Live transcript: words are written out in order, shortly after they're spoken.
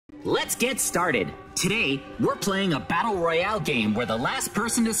Let's get started. Today, we're playing a battle royale game where the last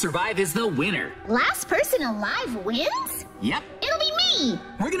person to survive is the winner. Last person alive wins? Yep. It'll be me.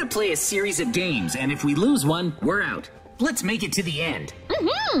 We're gonna play a series of games, and if we lose one, we're out. Let's make it to the end.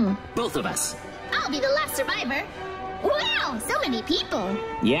 Both of us. I'll be the last survivor. Wow, so many people.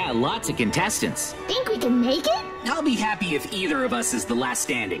 Yeah, lots of contestants. Think we can make it? I'll be happy if either of us is the last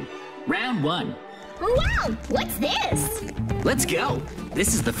standing. Round 1. Wow, what's this? Let's go.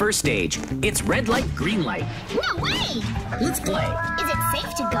 This is the first stage. It's red light, green light. No way! Let's play. Is it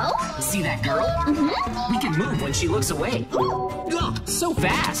safe to go? See that girl? We can move when she looks away. Oh, so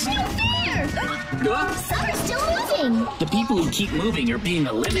fast. No fair! Some are still moving. The people who keep moving are being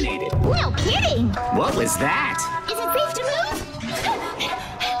eliminated. No kidding. What was that? Is it safe to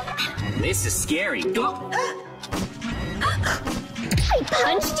move? This is scary. I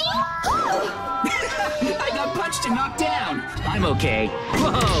punched you? I got punched and knocked down. I'm okay.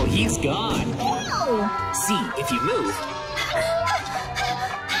 Whoa, he's gone. Whoa! See, if you move,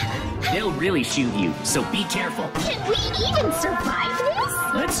 they'll really shoot you, so be careful. Can we even survive this?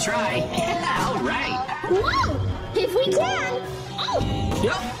 Let's try. All right. Whoa! If we can! Oh!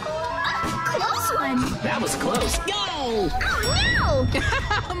 Yep. Close one! That was close. Go! Oh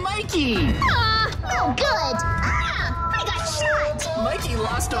no! Mikey! No good! I got shot! Mikey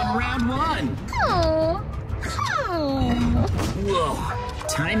lost on round 1. Oh. Whoa.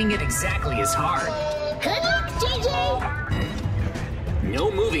 Timing it exactly is hard. Good luck, JJ!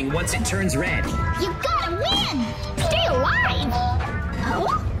 No moving once it turns red. You gotta win! Stay alive! Oh?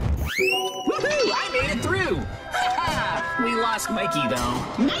 Woohoo! I made it through! We lost Mikey,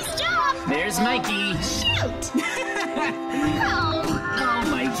 though. Nice job! There's Mikey. Shoot! Oh,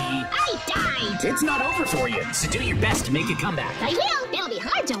 Mikey. I died! It's not over for you, so do your best to make a comeback. I will! It'll be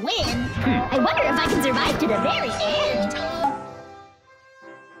hard to win. I wonder if I can survive to the very end.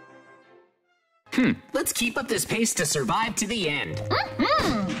 Let's keep up this pace to survive to the end.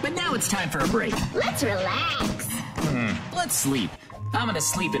 But now it's time for a break. Let's relax. Let's sleep. I'm gonna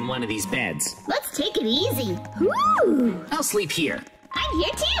sleep in one of these beds. Let's take it easy. Ooh. I'll sleep here. I'm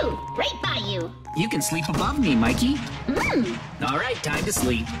here too, right by you. You can sleep above me, Mikey. All right, time to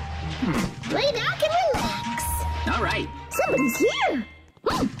sleep. Lay back and relax. All right. Somebody's here.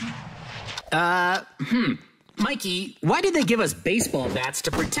 Mikey, why did they give us baseball bats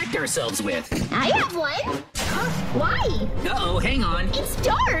to protect ourselves with? I have one. Why? Uh-oh, hang on. It's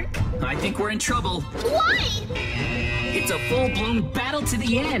dark. I think we're in trouble. Why? It's a full-blown battle to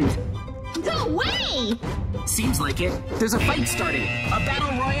the end. No way! Seems like it. There's a fight starting. A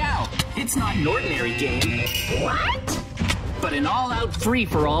battle royale. It's not an ordinary game. What? But an all-out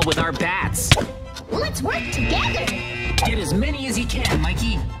free-for-all with our bats. Let's work together. Get as many as you can,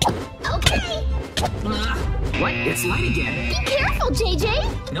 Mikey. Okay. What? It's light again. Be careful,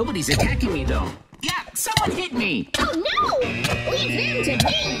 JJ. Nobody's attacking me, though. Yeah, someone hit me. Oh, no! Leave him to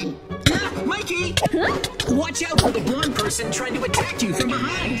me. Mikey! Watch out for the blonde person trying to attack you from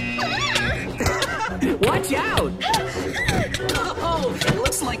behind. Watch out! Oh, it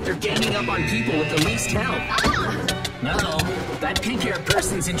looks like they're ganging up on people with the least health. Uh-oh, that pink-haired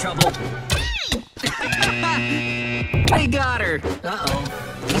person's in trouble. They got her. Uh-oh,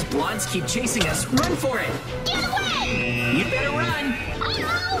 these blondes keep chasing us. Run for it. Get away! You better run.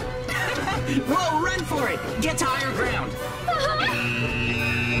 Uh-oh! Whoa, run for it. Get to higher ground.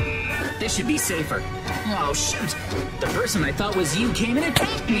 This should be safer. Oh, shoot. The person I thought was you came and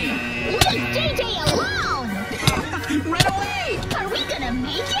attacked me. Leave JJ alone! Run away! Are we gonna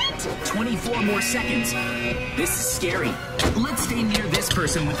make it? 24 more seconds. This is scary. Let's stay near this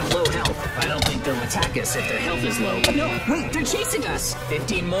person with the low health. I don't think they'll attack us if their health is low. No, wait, they're chasing us.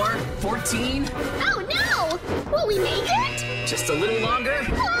 15 more. 14. Oh, no! Will we make it? Just a little longer.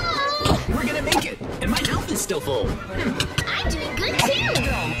 Oh, We're gonna make it. And my health is still full. I'm doing good, too.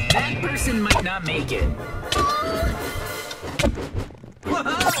 No, that person might not make it.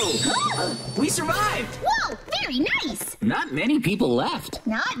 Whoa! We survived! Whoa, very nice. Not many people left.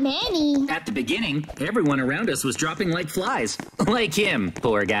 Not many. At the beginning, everyone around us was dropping like flies. Like him,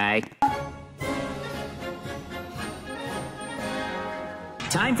 poor guy.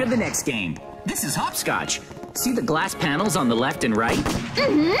 Time for the next game. This is hopscotch. See the glass panels on the left and right?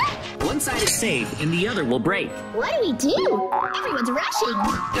 One side is safe and the other will break. What do we do? Everyone's rushing.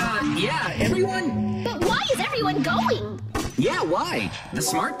 Yeah, everyone? But why is everyone going? Yeah, why? The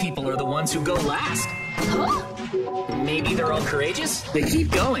smart people are the ones who go last. Huh? Maybe they're all courageous? They keep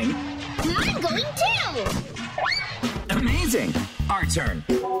going. I'm going too. Amazing. Our turn.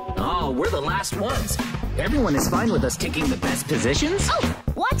 Oh, we're the last ones. Everyone is fine with us taking the best positions? Oh,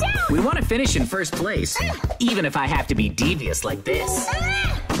 watch out! We want to finish in first place, even if I have to be devious like this.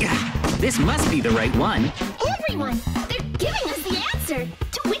 This must be the right one. Everyone, they're giving us the answer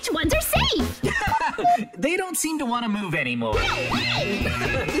to which ones are safe. They don't seem to want to move anymore. No way!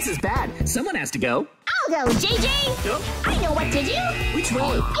 This is bad. Someone has to go. I'll go, JJ. Oh. I know what to do. Which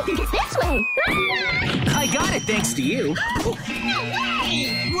way? I think it's this way. I got it thanks to you. No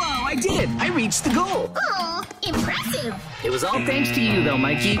way! Whoa, I did it. I reached the goal. Oh, impressive. It was all thanks to you, though,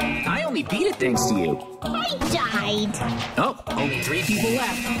 Mikey. I only beat it thanks to you. I died. Oh, only 3 people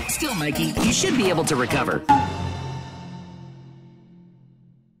left. Still, Mikey, you should be able to recover.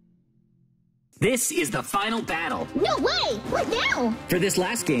 This is the final battle. No way! What now? For this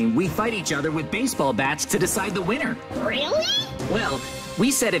last game, we fight each other with baseball bats to decide the winner. Really? Well, we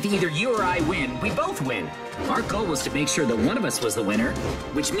said if either you or I win, we both win. Our goal was to make sure that one of us was the winner,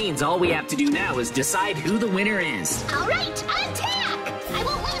 which means all we have to do now is decide who the winner is. All right, attack! I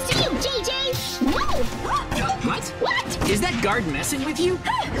won't lose to you, JJ! No! What? What? Is that guard messing with you?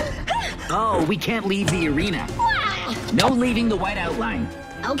 Oh, we can't leave the arena. Wow. No leaving the white outline.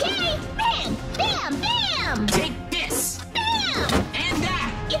 Okay, bam! Bam! Bam! Take this! Bam! And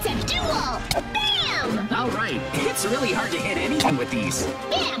that! It's a duel! Bam! All right, it's really hard to hit anything with these.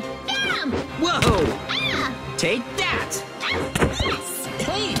 Bam! Bam! Whoa! Ah! Take that! Yes!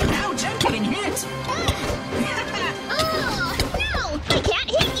 Hey, ouch, I'm getting hit! Oh, no! I can't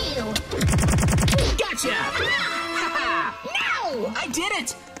hit you! Gotcha! No! I did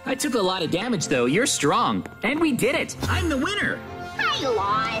it! I took a lot of damage, though. You're strong. And we did it! I'm the winner! I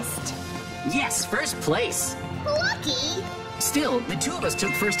lost. Yes, first place. Lucky. Still, the 2 of us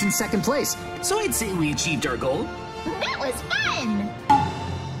took first and second place, so I'd say we achieved our goal. That was fun.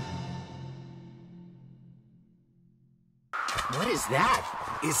 What is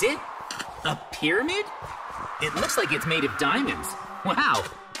that? Is it a pyramid? It looks like it's made of diamonds. Wow,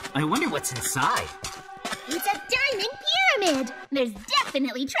 I wonder what's inside. It's a diamond pyramid. There's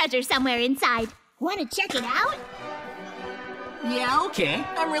definitely treasure somewhere inside. Want to check it out? Yeah, okay.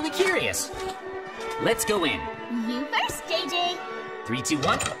 I'm really curious. Let's go in. You first, JJ. 3, 2,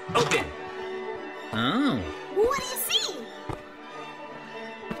 1, open. Oh. What do you see?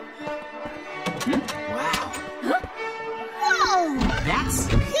 Wow. Huh? Whoa! That's...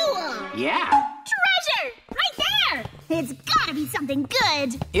 Cool! yeah. Treasure! Right there! It's gotta be something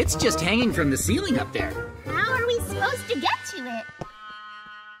good. It's just hanging from the ceiling up there. How are we supposed to get to it?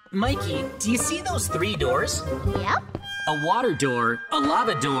 Mikey, do you see those 3 doors? Yep. A water door, a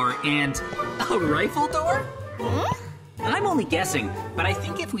lava door, and a rifle door? Huh? I'm only guessing, but I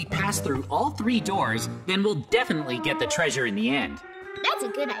think if we pass through all 3 doors, then we'll definitely get the treasure in the end. That's a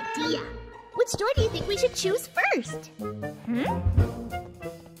good idea. Which door do you think we should choose first?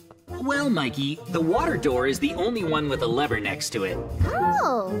 Well, Mikey, the water door is the only one with a lever next to it.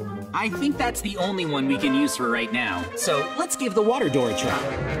 Oh. I think that's the only one we can use for right now, so let's give the water door a try.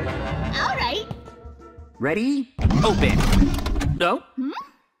 All right. Ready? Open. Oh?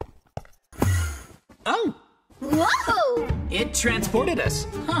 Oh! Whoa! It transported us.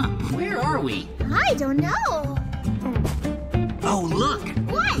 Huh, where are we? I don't know. Oh, look!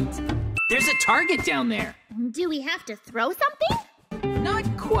 What? There's a target down there. Do we have to throw something? Not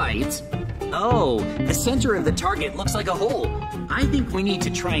quite. Oh, the center of the target looks like a hole. I think we need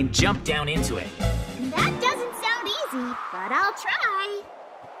to try and jump down into it. That doesn't sound easy, but I'll try.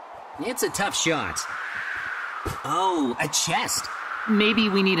 It's a tough shot. Oh, a chest. Maybe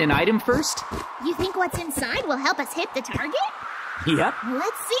we need an item first? You think what's inside will help us hit the target? Yep.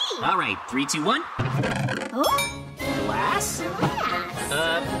 Let's see. All right, 3, 2, 1. Oh, Glass?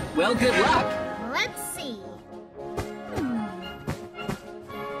 glass. Well, good luck. Let's see.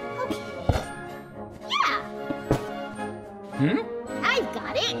 Okay. Yeah. I've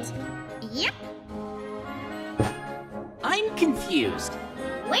got it. Yep. I'm confused.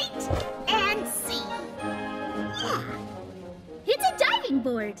 Wait and see. Yeah. It's a diving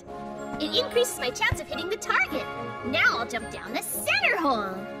board. It increases my chance of hitting the target. Now I'll jump down the center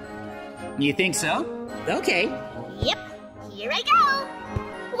hole. You think so? Okay. Yep. Here I go.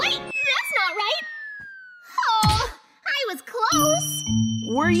 Wait, that's not right. Oh, I was close.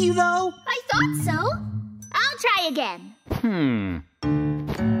 Were you, though? I thought so. I'll try again.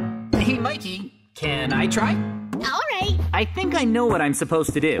 Hey, Mikey, can I try? All right. I think I know what I'm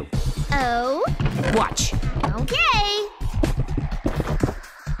supposed to do. Oh? Watch. Okay.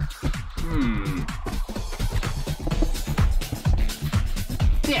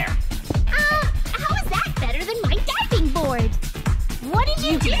 There. How is that better than my diving board? What did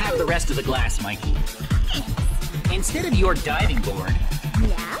you do? You can have the rest of the glass, Mikey. Instead of your diving board,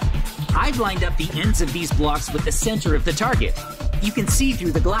 Yeah? I've lined up the ends of these blocks with the center of the target. You can see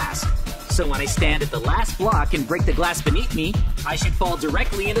through the glass. So when I stand at the last block and break the glass beneath me, I should fall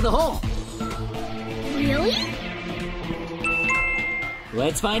directly into the hole. Really?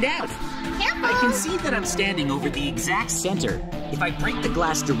 Let's find out. Careful! I can see that I'm standing over the exact center. If I break the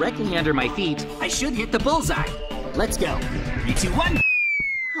glass directly under my feet, I should hit the bullseye. Let's go. 3, 2, 1.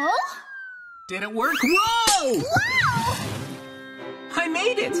 Oh? Did it work? Whoa! Wow! I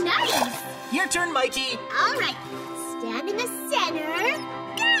made it! Nice! Your turn, Mikey. All right. Stand in the center.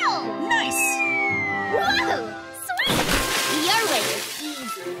 Go! Nice! Whoa! Sweet! Your way is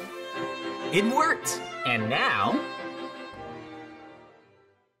easy. It worked. And now...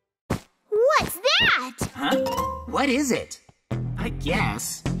 What's that? Huh? What is it? I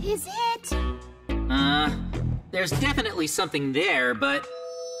guess. Is it? There's definitely something there, but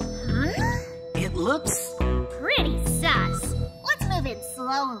Huh? it looks... Pretty sus. Let's move in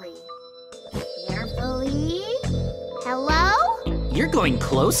slowly. Carefully. Hello? You're going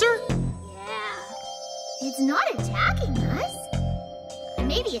closer? Yeah. It's not attacking us.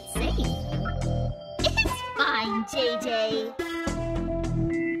 Maybe it's safe. It's fine, JJ.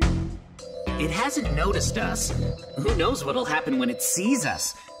 It hasn't noticed us. Who knows what'll happen when it sees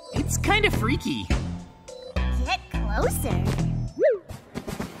us? It's kind of freaky. Get closer.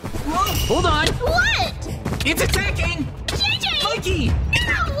 Whoa, hold on! What? It's attacking! JJ! Mikey!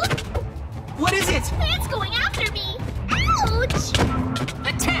 Ow! What is it? It's going after me. Ouch!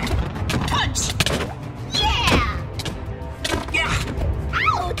 Attack! Punch! Yeah! Yeah!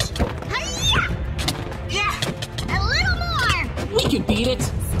 Ouch! Hi-ya! Yeah! A little more! We can beat it!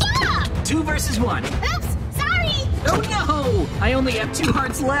 Stop! 2 versus 1. Oops! Sorry! Oh no! I only have 2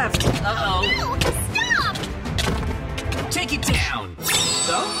 hearts left. Uh-oh. No! Stop! Take it down!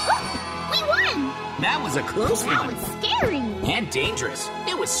 Oh? We won! That was a close That one. was scary! And dangerous.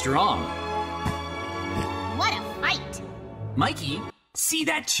 It was strong. What a fight! Mikey, see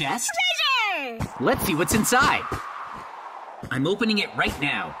that chest? Treasure! Let's see what's inside. I'm opening it right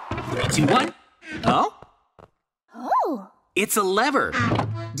now. 3, 2, 1. Oh? Oh! It's a lever.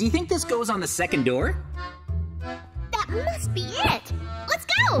 Do you think this goes on the second door? That must be it! Let's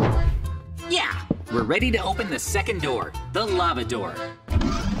go! Yeah, we're ready to open the second door, the lava door.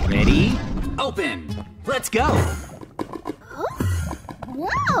 Ready? Open! Let's go! Oh?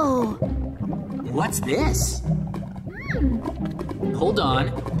 Whoa! What's this? Hold on,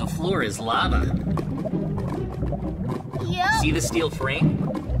 the floor is lava. Yep. See the steel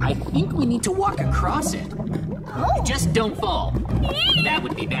frame? I think we need to walk across it. Oh! Just don't fall. That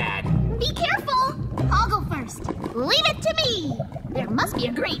would be bad. Be careful! I'll go first. Leave it to me! There must be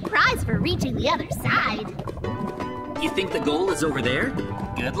a great prize for reaching the other side. You think the goal is over there?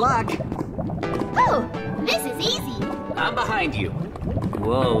 Good luck. Oh! This is easy! I'm behind you.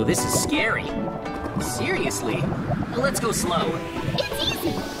 Whoa, this is scary. Seriously. Let's go slow. It's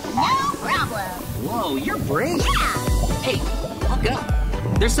easy! No problem! Whoa, you're brave. Yeah! Hey, look up.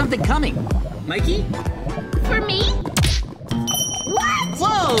 There's something coming. Mikey? For me? What?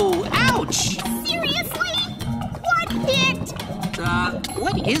 Whoa, ouch! Seriously? What hit?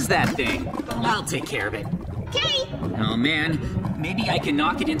 What is that thing? I'll take care of it. Okay, Oh man, maybe I can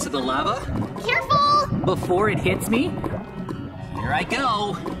knock it into the lava careful! before it hits me? Here I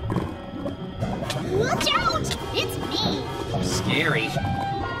go. Watch out! It's me! Scary.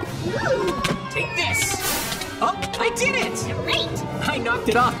 Ooh, Take this. Oh, I did it! great! I knocked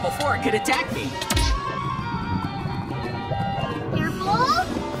it off before it could attack me. Careful!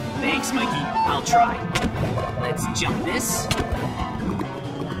 Thanks, Mikey. I'll try. Let's jump this.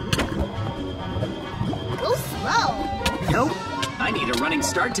 Go slow! Nope. I need a running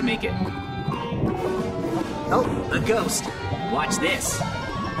start to make it. Oh, a ghost. Watch this.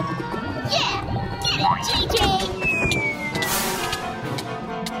 Yeah! Get it, JJ!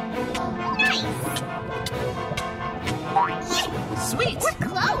 Nice! Sweet. We're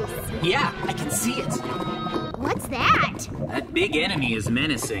close! Yeah, I can see it. What's that? That big enemy is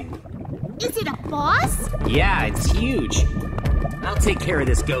menacing. Is it a boss? Yeah, it's huge. I'll take care of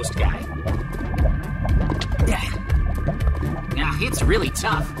this ghost guy. Yeah, it's really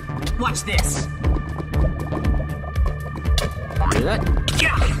tough. Watch this.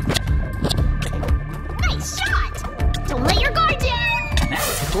 Yeah, Nice shot! Don't let your guard down! that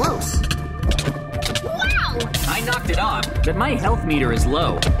was close. Wow! I knocked it off, but my health meter is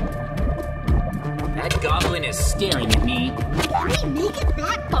low. That goblin is staring at me. Can we make it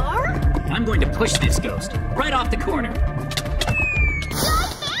that far? I'm going to push this ghost right off the corner.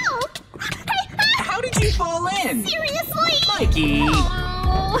 I fell! How did you fall in? Seriously? Mikey!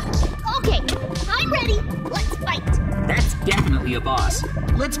 Oh. Okay, I'm ready. Let's fight. That's definitely a boss.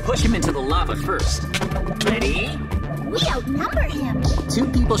 Let's push him into the lava first. Ready? We outnumber him. 2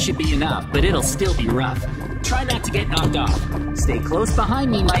 people should be enough, but it'll still be rough. Try not to get knocked off. Stay close behind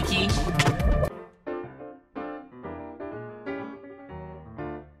me, Mikey.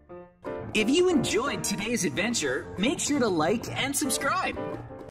 If you enjoyed today's adventure, make sure to like and subscribe.